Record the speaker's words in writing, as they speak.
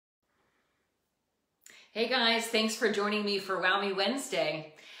Hey guys, thanks for joining me for Wow Me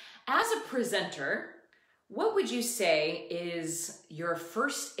Wednesday. As a presenter, what would you say is your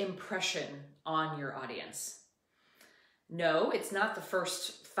first impression on your audience? No, it's not the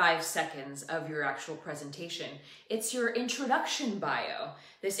first 5 seconds of your actual presentation. It's your introduction bio.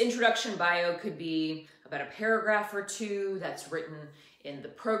 This introduction bio could be about a paragraph or two that's written in the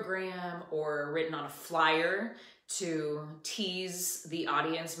program or written on a flyer to tease the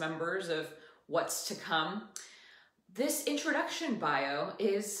audience members of what's to come. This introduction bio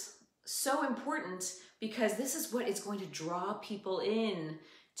is so important because this is what is going to draw people in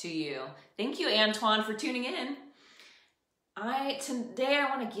to you. Thank you, Antoine, for tuning in. Today I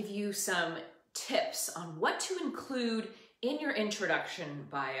want to give you some tips on what to include in your introduction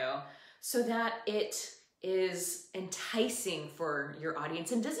bio so that it is enticing for your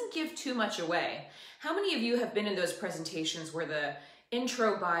audience and doesn't give too much away. How many of you have been in those presentations where the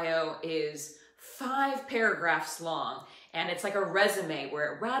intro bio is 5 paragraphs long and it's like a resume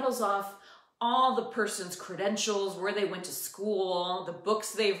where it rattles off all the person's credentials, where they went to school, the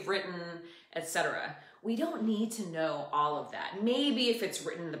books they've written, etc. We don't need to know all of that. Maybe if it's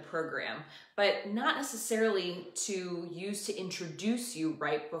written in the program, but not necessarily to use to introduce you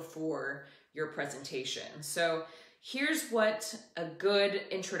right before your presentation. So here's what a good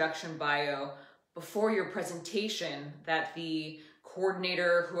introduction bio before your presentation that the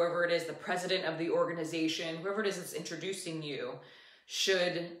coordinator, whoever it is, the president of the organization, whoever it is that's introducing you,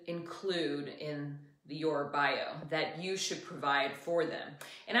 should include in your bio that you should provide for them.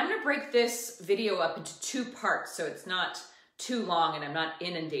 And I'm gonna break this video up into 2 parts so it's not too long and I'm not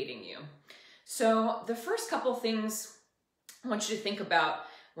inundating you. So the first couple things I want you to think about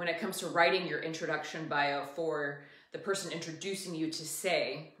when it comes to writing your introduction bio for the person introducing you to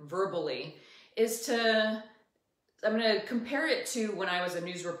say verbally is I'm going to compare it to when I was a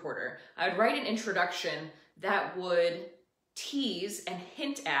news reporter. I would write an introduction that would tease and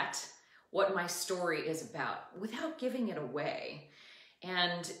hint at what my story is about without giving it away.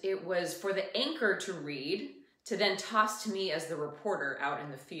 And it was for the anchor to read, to then toss to me as the reporter out in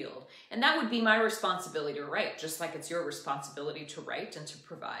the field. And that would be my responsibility to write, just like it's your responsibility to write and to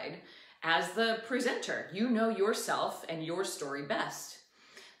provide as the presenter. You know yourself and your story best.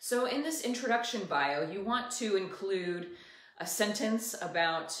 So in this introduction bio, you want to include a sentence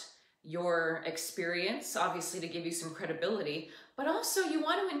about your experience, obviously to give you some credibility, but also you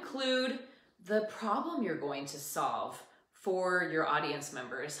want to include the problem you're going to solve for your audience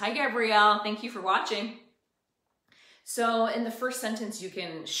members. Hi, Gabrielle. Thank you for watching. So in the first sentence, you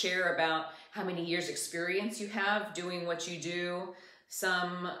can share about how many years experience you have doing what you do,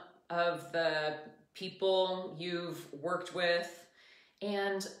 some of the people you've worked with,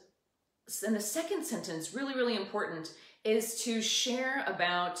 and in the second sentence, really, really important, is to share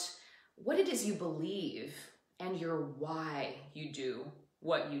about what it is you believe and your why you do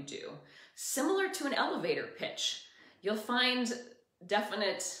what you do. Similar to an elevator pitch, you'll find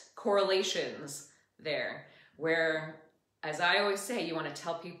definite correlations there where, as I always say, you want to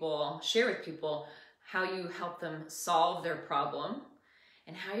tell people, share with people how you help them solve their problem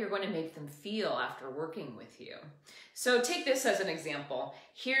and how you're going to make them feel after working with you. So take this as an example.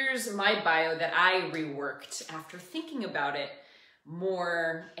 Here's my bio that I reworked after thinking about it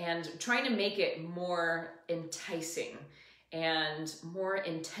more and trying to make it more enticing and more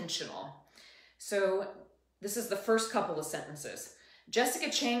intentional. So this is the first couple of sentences. Jessica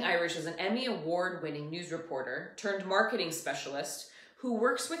Chang Irish is an Emmy Award-winning news reporter turned marketing specialist who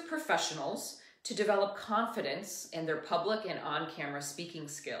works with professionals to develop confidence in their public and on-camera speaking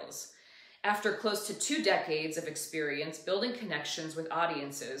skills. After close to 2 decades of experience building connections with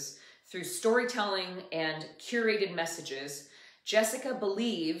audiences through storytelling and curated messages, Jessica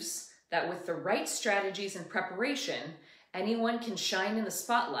believes that with the right strategies and preparation, anyone can shine in the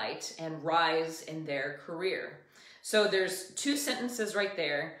spotlight and rise in their career. So there's 2 sentences right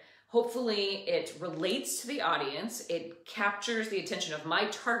there. Hopefully it relates to the audience. It captures the attention of my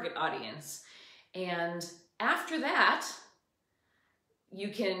target audience. And after that, you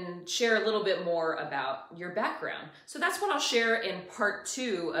can share a little bit more about your background. So that's what I'll share in part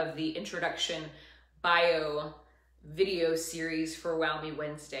 2 of the introduction bio video series for Wow Me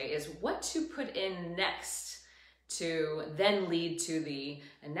Wednesday, is what to put in next to then lead to the,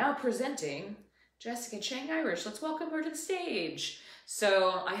 and now presenting, Jessica Chang Irish. Let's welcome her to the stage.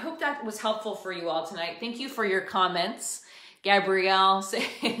 So I hope that was helpful for you all tonight. Thank you for your comments. Gabrielle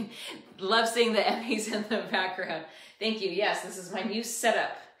saying, love seeing the Emmys in the background. Thank you. Yes, this is my new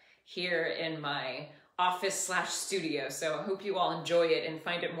setup here in my office/studio. So I hope you all enjoy it and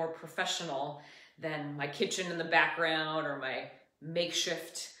find it more professional than my kitchen in the background or my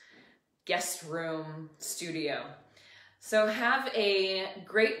makeshift guest room studio. So have a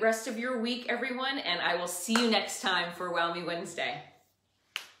great rest of your week, everyone, and I will see you next time for Wow Me Wednesday.